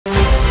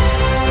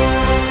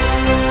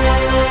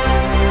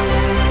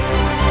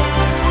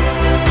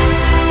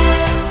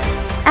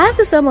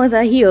the summers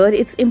are here,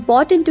 it's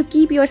important to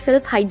keep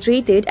yourself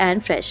hydrated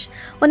and fresh.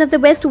 One of the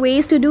best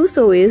ways to do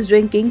so is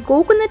drinking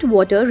coconut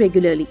water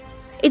regularly.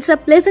 It's a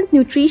pleasant,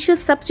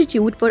 nutritious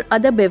substitute for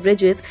other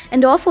beverages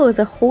and offers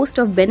a host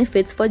of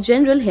benefits for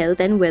general health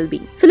and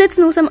well-being. So let's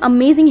know some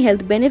amazing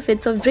health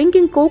benefits of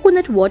drinking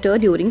coconut water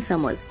during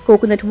summers.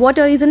 Coconut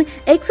water is an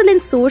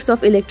excellent source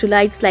of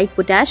electrolytes like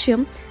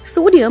potassium,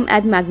 sodium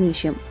and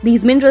magnesium.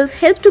 These minerals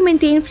help to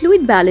maintain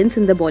fluid balance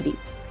in the body.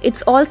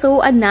 It's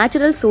also a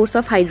natural source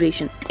of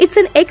hydration. It's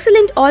an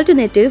excellent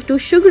alternative to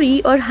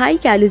sugary or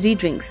high-calorie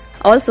drinks.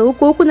 Also,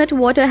 coconut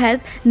water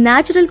has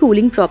natural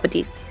cooling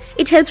properties.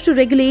 It helps to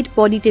regulate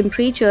body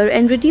temperature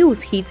and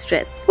reduce heat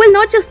stress. Well,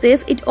 not just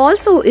this, it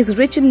also is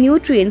rich in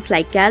nutrients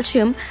like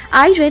calcium,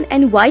 iron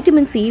and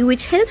vitamin C,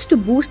 which helps to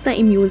boost the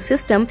immune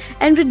system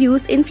and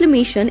reduce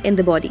inflammation in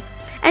the body.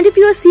 And if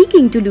you are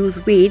seeking to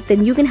lose weight,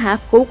 then you can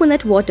have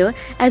coconut water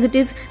as it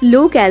is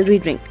low-calorie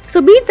drink.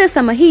 So beat the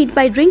summer heat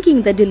by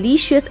drinking the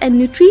delicious and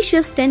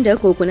nutritious tender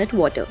coconut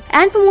water.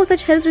 And for more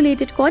such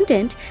health-related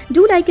content,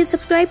 do like and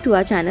subscribe to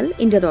our channel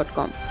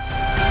India.com.